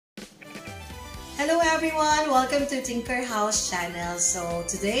Hello everyone! Welcome to Tinker House channel. So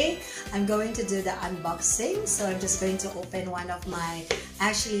today I'm going to do the unboxing. So I'm just going to open one of my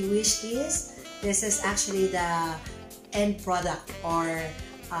wish list. This is actually the end product or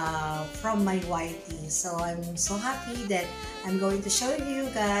from my YT. So I'm so happy that I'm going to show you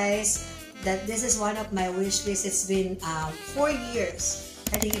guys that this is one of my wish lists. It's been 4 years.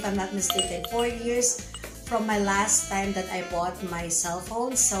 I think if I'm not mistaken, 4 years from my last time that I bought my cell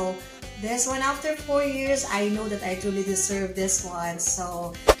phone. So this one, after 4 years, I know that I truly deserve this one.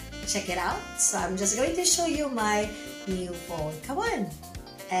 So check it out. So I'm just going to show you my new phone. Come on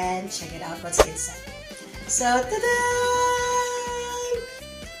and check it out what's inside. So ta-da!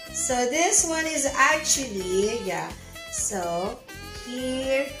 So this one is actually, so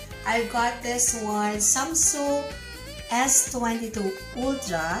here I got this one, Samsung S22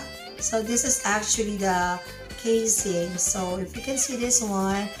 Ultra. So this is actually the casing. So if you can see this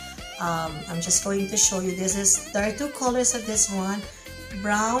one, I'm just going to show you. There are two colors of this one,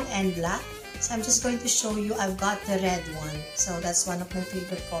 brown and black. So I'm just going to show you. I've got the red one. So that's one of my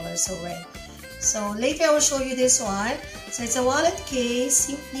favorite colors, so red. So later I will show you this one. So it's a wallet case,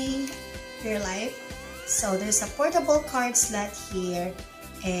 simply your life. So there's a portable card slot here,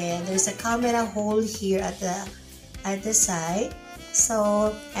 and there's a camera hole here at the side.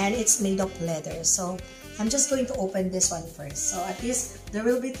 So, and it's made of leather. So I'm just going to open this one first. So at least there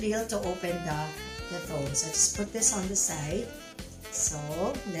will be thrill to open the phone. So just put this on the side. So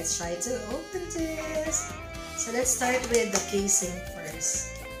let's try to open this. So let's start with the casing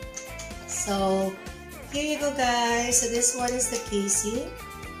first. So here you go, guys. So this one is the casing.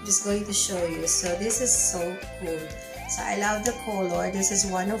 I'm just going to show you. So this is so cool. So I love the color. This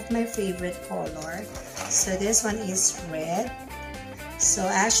is one of my favorite color. So this one is red. So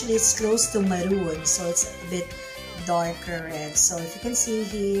actually it's close to maroon, so it's a bit darker red. So if you can see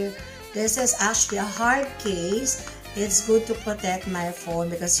here, this is actually a hard case. It's good to protect my phone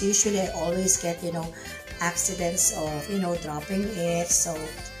because usually I always get, accidents of, dropping it. So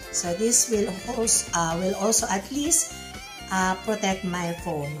this will also at least protect my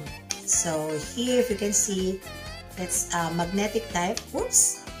phone. So here, if you can see, it's magnetic type.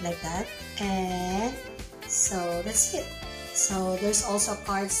 Oops, like that. And so that's it. So there's also a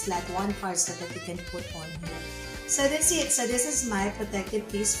card slot, one card slot that you can put on here. So that's it. So this is my protective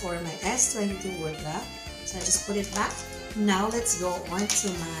case for my S22 Ultra. So I just put it back. Now let's go on to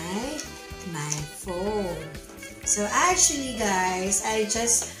my phone. So actually, guys,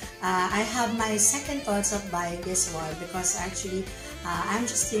 I have my second thoughts of buying this one because actually I'm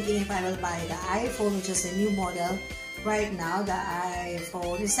just thinking if I will buy the iPhone, which is a new model right now. The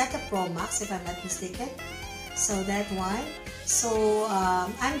iPhone is that the Pro Max, if I'm not mistaken. So that one. So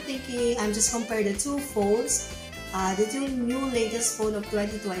I'm thinking, I'm just compare the two phones, the two new latest phone of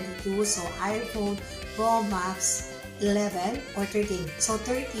 2022. So iPhone Pro Max 11 or 13. So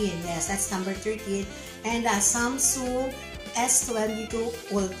 13, yes, that's number 13. And Samsung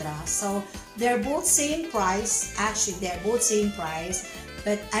S22 Ultra. So they're both same price. Actually, they're both same price.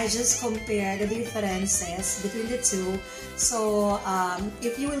 But I just compare the differences between the two. So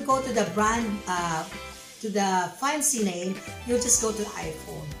if you will go to the brand, to the fancy name, you'll just go to the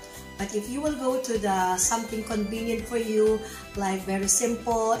iPhone. But if you will go to the something convenient for you, like very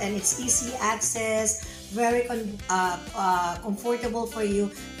simple and it's easy access, very comfortable for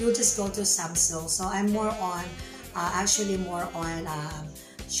you, you'll just go to Samsung. So I'm more on,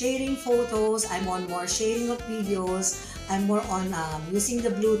 sharing photos. I'm on more sharing of videos. I'm more on using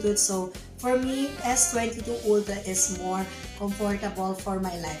the Bluetooth. So for me, S22 Ultra is more comfortable for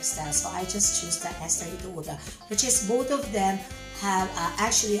my lifestyle. So I just choose the S22 Ultra, which is both of them have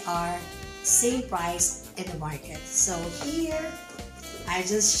are same price in the market. So here, I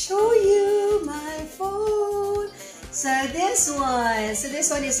just show you my phone. So this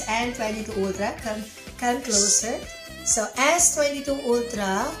one is N22 Ultra. Come closer. So S22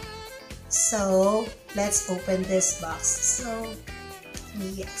 Ultra. So let's open this box. So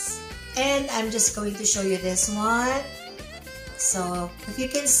yes. And I'm just going to show you this one. So if you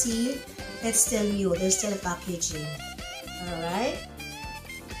can see, it's still new. There's still packaging. Alright.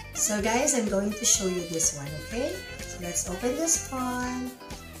 So guys, I'm going to show you this one, okay? So let's open this one.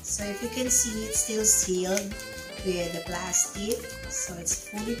 So if you can see, it's still sealed with the plastic. So it's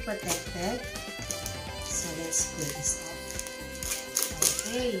fully protected. So let's put this off.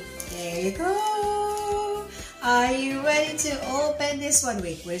 Okay, there you go. Are you ready to open this one?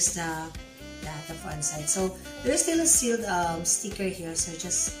 Wait, where's the front side? So there's still a sealed sticker here. So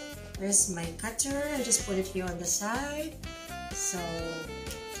there's my cutter. I just put it here on the side. So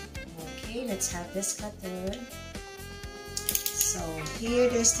okay, let's have this cutter. So here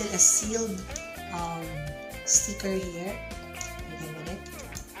there's still a sealed um, sticker here. Wait a minute.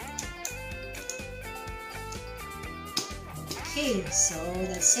 Okay, so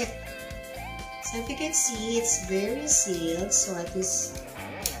that's it. So if you can see, it's very sealed. So at least,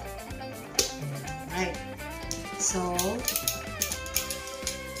 right. So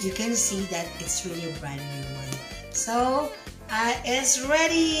you can see that it's really a brand new one. So it's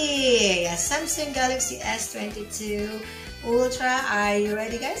ready. Samsung Galaxy S22 Ultra. Are you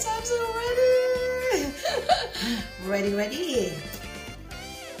ready, guys? I'm so ready. ready.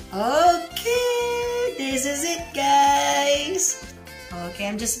 Okay, this is it, guys. Okay,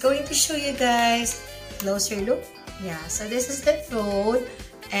 I'm just going to show you guys closer look. Yeah, so this is the phone,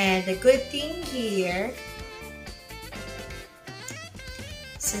 and the good thing here.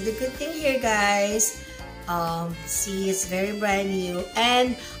 So the good thing here, guys, see, it's very brand new,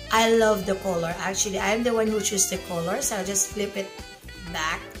 and I love the color. Actually, I'm the one who chose the color, so I'll just flip it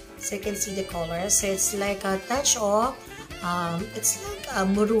back so you can see the color. So it's like a touch of, it's like a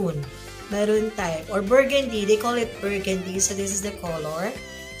maroon type, or burgundy. They call it burgundy. So this is the color.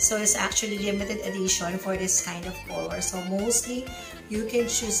 So it's actually limited edition for this kind of color. So mostly you can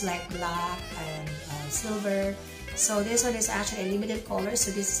choose like black and silver. So this one is actually a limited color.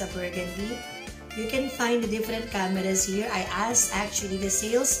 So this is a burgundy. You can find the different cameras here. I asked actually the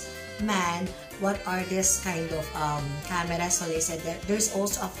salesman what are this kind of cameras. So they said that there's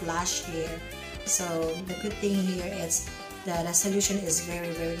also a flash here. So the good thing here is the resolution is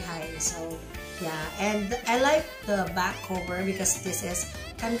very high. So yeah, and I like the back cover because this is,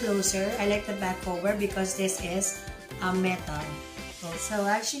 come closer, I like the back cover because this is metal. So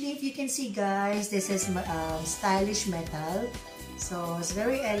actually, if you can see, guys, this is stylish metal. So it's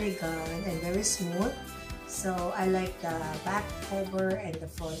very elegant and very smooth. So I like the back cover and the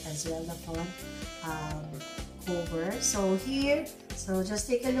front as well, the front cover. So here, so just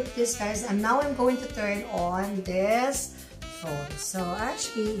take a look at this, guys, and now I'm going to turn on this phone. So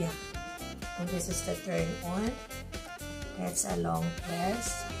actually, yeah, and this is the turn on. That's a long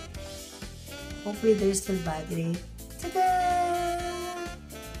press. Hopefully there's still battery. Ta-da!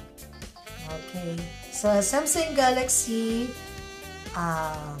 Okay, so Samsung Galaxy,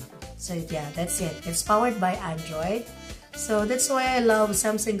 so yeah, that's it. It's powered by Android. So that's why I love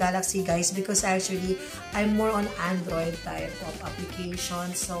Samsung Galaxy, guys, because actually I'm more on Android type of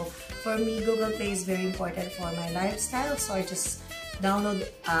application. So for me, Google Play is very important for my lifestyle. So I just download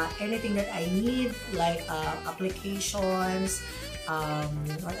anything that I need, like applications,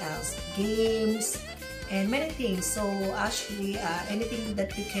 what else, games, and many things. So actually anything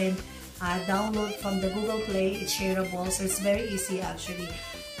that you can download from the Google Play, it's shareable. So it's very easy actually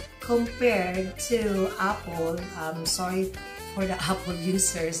compared to Apple. Sorry for the Apple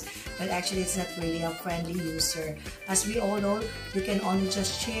users, but actually it's not really a friendly user. As we all know, you can only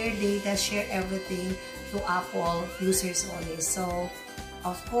just share data, share everything to Apple users only. So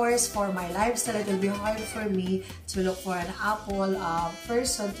of course, for my lifestyle, it will be hard for me to look for an Apple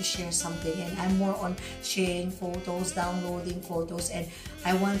person to share something, and I'm more on sharing photos, downloading photos, and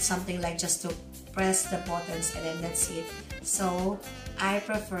I want something like just to press the buttons and then that's it. So I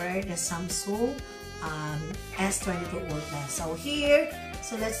prefer the Samsung S22 Ultra. So here,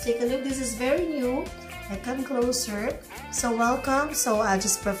 so let's take a look. This is very new. I come closer. So welcome. So I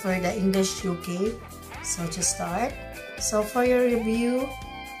just prefer the English UK. So just start. So for your review,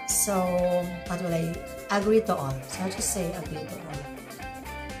 so what will I? Agree to all. So I'll just say agree to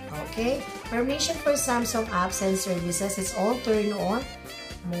all. Okay. Permission for Samsung apps and services. It's all turned on.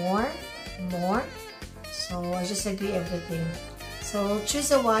 More. So I just agree everything. So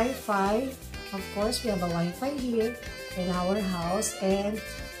choose a Wi-Fi. Of course, we have a Wi-Fi here in our house, and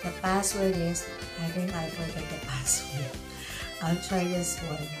the password is, I think I forgot the password. I'll try this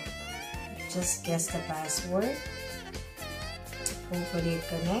one. Just guess the password. Hopefully it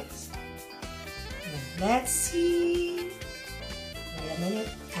connects. Let's see. Wait a minute.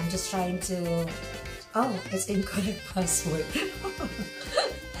 I'm just trying to. Oh, it's incorrect password.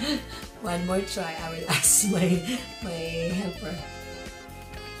 One more try. I will ask my helper.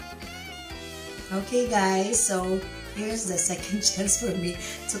 Okay, guys. So here's the second chance for me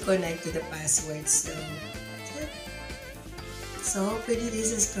to connect to the password. So hopefully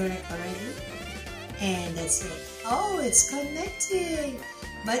this is correct already. And that's it. Oh, it's connected.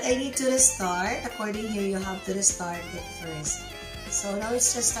 But I need to restart. According here, you have to restart it first. So now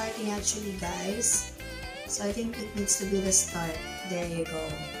it's just starting actually, guys. So I think it needs to be the start. There you go.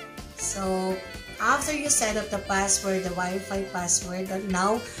 So after you set up the password, the Wi-Fi password,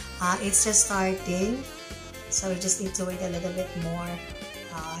 now it's just starting. So we just need to wait a little bit more,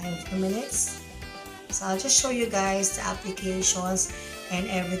 in a few minutes. So I'll just show you guys the applications and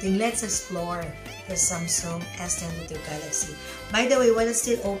everything. Let's explore the Samsung S22 Galaxy. By the way, while it's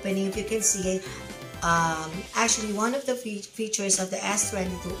still opening, if you can see it, actually one of the features of the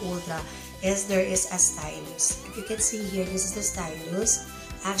S22 Ultra is there is a stylus. If you can see here, this is the stylus.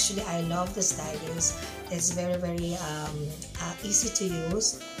 Actually, I love the stylus. It's very easy to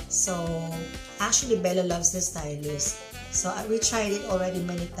use. So actually, Bella loves the stylus. So we tried it already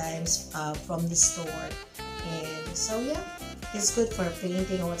many times from the store, and so yeah, it's good for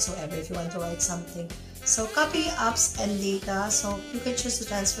painting or whatsoever if you want to write something. So copy apps and data. So you can choose to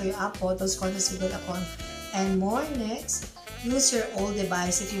transfer your app, photos, contacts, Google account, and more. Next, use your old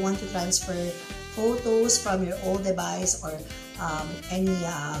device if you want to transfer photos from your old device or any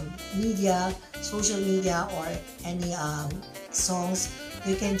media, social media, or any songs.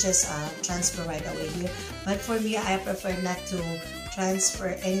 You can just transfer right away here. But for me, I prefer not to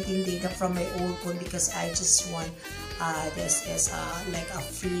transfer anything data from my old phone because I just want this is like a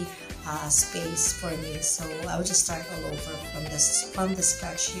free space for me. So I will just start all over from the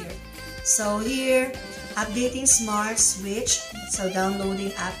scratch here. So here, updating smart switch. So downloading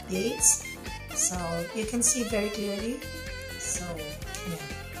updates. So you can see very clearly. So yeah,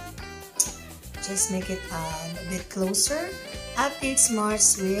 just make it a bit closer. Update smart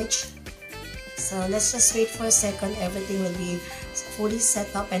switch. So let's just wait for a second. Everything will be fully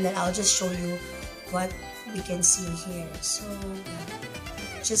set up, and then I'll just show you what we can see here. So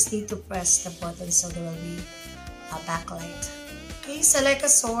yeah, just need to press the button so there will be a backlight. Okay, select a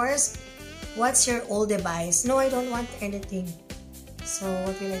source. What's your old device? No, I don't want anything. So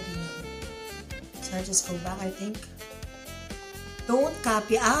what will I do now? So I just go back, I think. Don't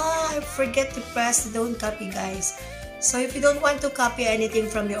copy. I forget to press the don't copy, guys. So if you don't want to copy anything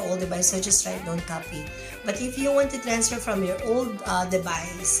from your old device, so just write don't copy. But if you want to transfer from your old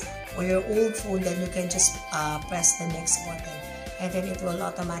device or your old phone, then you can just press the next button, and then it will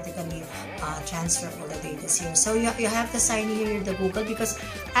automatically transfer all the data here. So you have to sign here the Google, because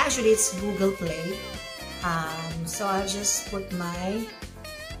actually it's Google Play. So I'll just put my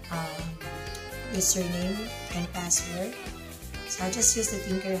username and password. So I'll just use the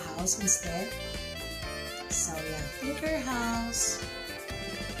Tinker House instead. So yeah, Tinker House.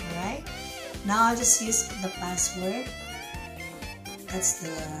 Alright. Now I'll just use the password. That's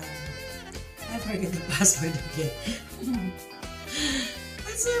the... I forget the password again.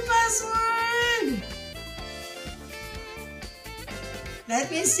 What's your password?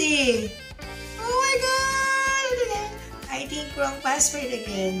 Let me see. Oh my god! I think wrong password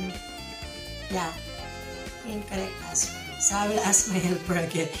again. Yeah, incorrect password. So I will ask my helper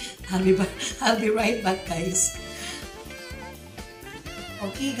again. I'll be right back, guys.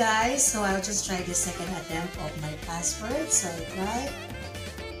 Okay, guys. So I'll just try the second attempt of my password. So I try.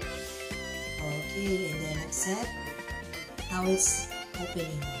 Okay, and then accept. Now it's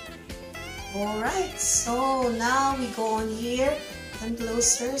opening. Alright, so now we go on here and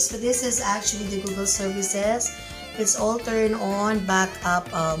closer. So this is actually the Google services. It's all turned on, backup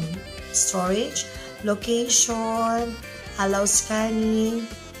storage, location, allow scanning,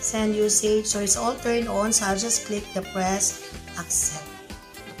 send usage. So it's all turned on. So I'll just click the press accept.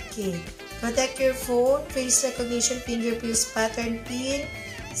 Okay, protect your phone, face recognition, fingerprints, pattern pin.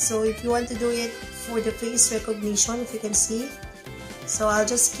 So if you want to do it for the face recognition, if you can see, so I'll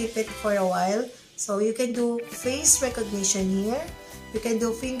just keep it for a while. So you can do face recognition here, you can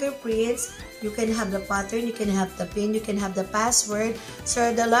do fingerprints, you can have the pattern, you can have the pin, you can have the password.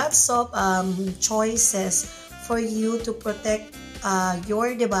 So there are lots of choices for you to protect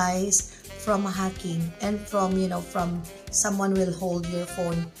your device from hacking and from, you know, from someone will hold your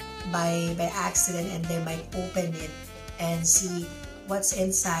phone by accident and they might open it and see what's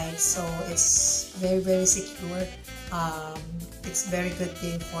inside. So it's very secure. It's very good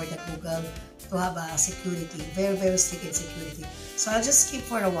thing for the Google to have a security, very strict in security. So I'll just skip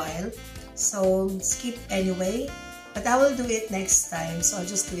for a while. So skip anyway, but I will do it next time. So I'll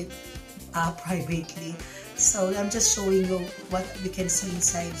just do it privately. So I'm just showing you what we can see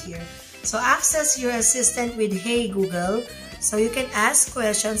inside here. So access your assistant with Hey Google. So you can ask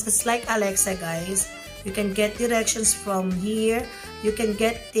questions. It's like Alexa, guys. You can get directions from here. You can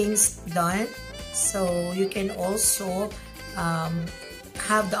get things done. So you can also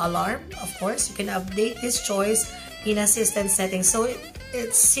have the alarm, of course. You can update this choice in assistant settings. So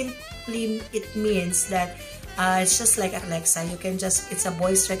it simply means that it's just like Alexa. You can just, it's a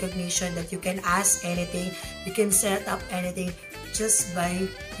voice recognition that you can ask anything. You can set up anything just by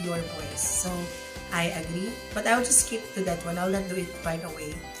your voice. So I agree, but I'll just skip to that one. I'll not do it right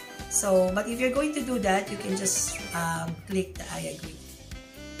away. So, but if you're going to do that, you can just click the I agree.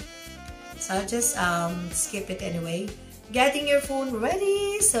 So I'll just skip it anyway. getting your phone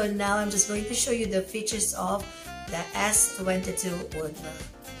ready. So now I'm just going to show you the features of the S22 Ultra.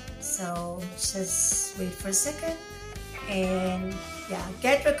 So just wait for a second. And yeah,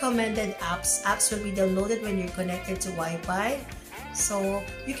 get recommended apps. Apps will be downloaded when you're connected to Wi-Fi. So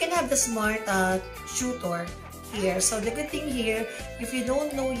you can have the smart tutor here. So the good thing here, if you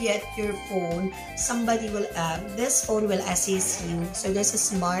don't know yet your phone, somebody will this phone will assist you. So there's a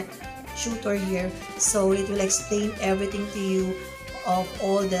smart tutor here, so it will explain everything to you of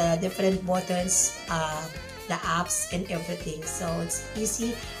all the different buttons, the apps and everything. So it's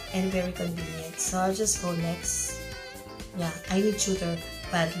easy and very convenient. So I'll just go next. Yeah, I need tutor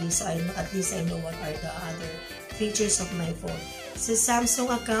badly, so I know, at least I know what are the other features of my phone. So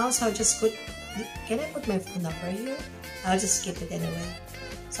Samsung account, so I'll just put, can I put my phone number here? I'll just skip it anyway.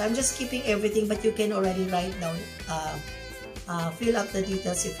 So I'm just keeping everything, but you can already write down, fill up the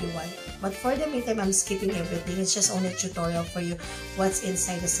details if you want. But for the meantime, I'm skipping everything. It's just only a tutorial for you what's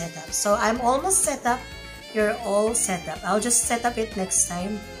inside the setup. So I'm almost set up. You're all set up. I'll just set up it next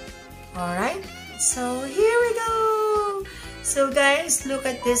time. Alright, so here we go. So guys, look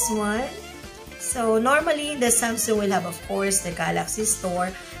at this one. So normally the Samsung will have, of course, the Galaxy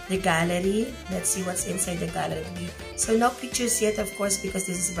Store, the gallery. Let's see what's inside the gallery. So no pictures yet, of course, because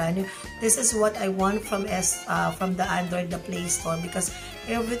this is brand new. This is what I want from the Android, the Play Store, because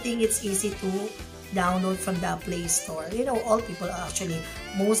everything it's easy to download from the Play Store. You know, all people are actually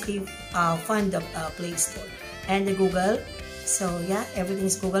mostly fond of Play Store. And the Google. So yeah, everything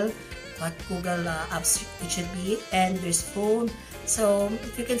is Google. What Google apps it should be. And there's phone. So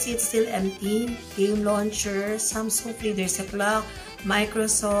if you can see, it's still empty. Game launcher, Samsung Play, there's a clock,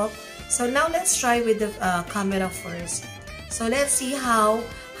 Microsoft. So now let's try with the camera first. So let's see how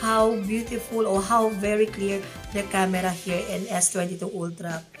beautiful or how very clear the camera here in S22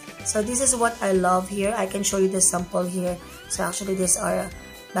 Ultra. So this is what I love here. I can show you the sample here. So actually this is our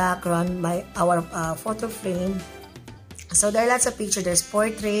background, our photo frame. So there are lots of pictures. There's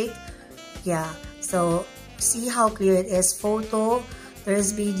portrait. Yeah. So see how clear it is. Photo.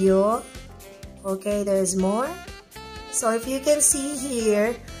 There's video. Okay, there's more. So if you can see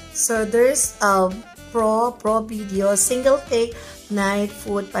here, so there's pro video, single take, night,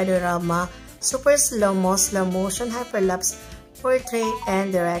 food, panorama, super slow motion, hyperlapse, portrait,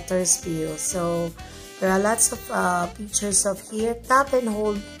 and director's view. So there are lots of pictures of here. Tap and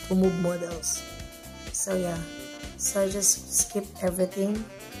hold to move models. So yeah, so just skip everything.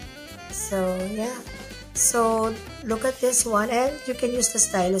 So yeah, so look at this one, and you can use the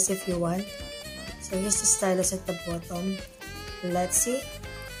stylus if you want. So use the stylus at the bottom. Let's see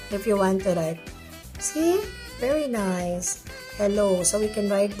if you want to write. See, very nice. Hello. So we can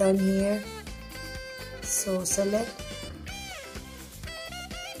write down here. So select,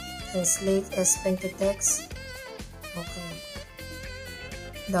 translate S Pen to text. Okay,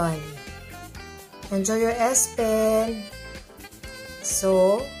 done. Enjoy your S Pen.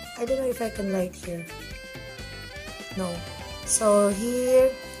 So I don't know if I can write here. No. So here,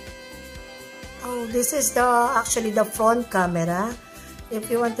 oh, this is actually the front camera.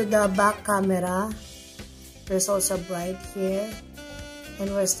 If you wanted the back camera, there's also bright here. And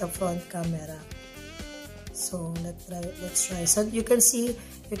where's the front camera? So let's try. So you can see,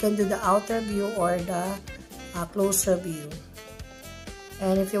 you can do the outer view or the closer view.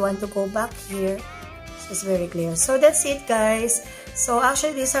 And if you want to go back here, it's very clear. So that's it, guys. So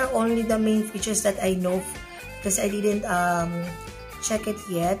actually these are only the main features that I know, because I didn't check it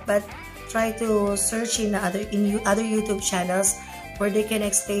yet. But try to search in other YouTube channels where they can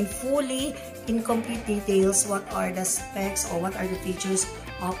explain fully in complete details what are the specs or what are the features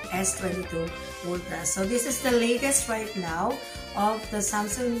of S22 Ultra. So this is the latest right now of the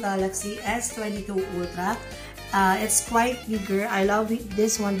Samsung Galaxy S22 Ultra. It's quite bigger. I love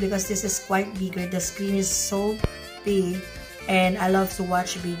this one because this is quite bigger. The screen is so big, and I love to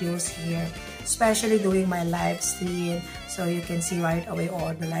watch videos here, especially doing my live stream. So you can see right away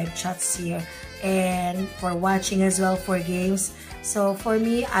all the live chats here, and for watching as well for games. So for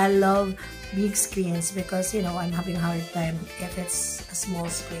me, I love big screens because, you know, I'm having a hard time if it's a small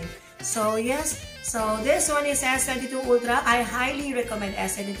screen. So yes, so this one is S22 Ultra. I highly recommend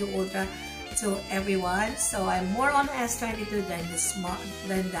S22 Ultra to everyone. So I'm more on S22 than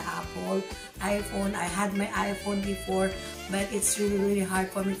the Apple iPhone. I had my iPhone before, but it's really hard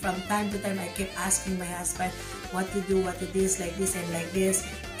for me. From time to time, I keep asking my husband what to do, what to do this, like this and like this,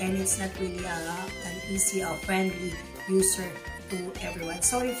 and it's not really an easy or friendly user to everyone.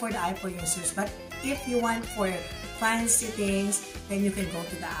 Sorry for the iPhone users, but if you want for fancy things, then you can go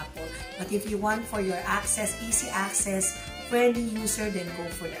to the Apple. But if you want for your access, easy access friendly user, then go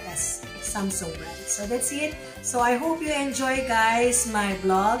for the Samsung brand. So that's it. So I hope you enjoy, guys, my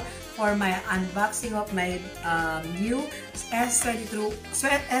vlog for my unboxing of my new S22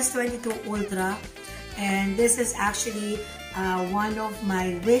 Ultra. And this is actually one of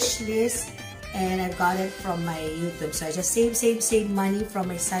my wish list, and I got it from my YouTube. So I just save money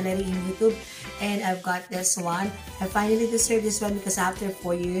from my salary in YouTube, and I've got this one. I finally deserve this one because after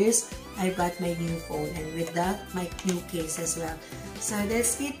 4 years, I got my new phone, and with my new case as well. So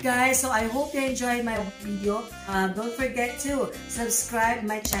that's it, guys. So I hope you enjoyed my video. Don't forget to subscribe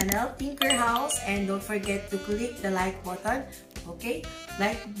my channel, Tinker House, and don't forget to click the like button. Okay,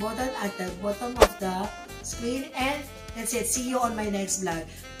 like button at the bottom of the screen, and that's it. See you on my next vlog.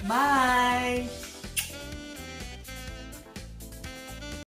 Bye.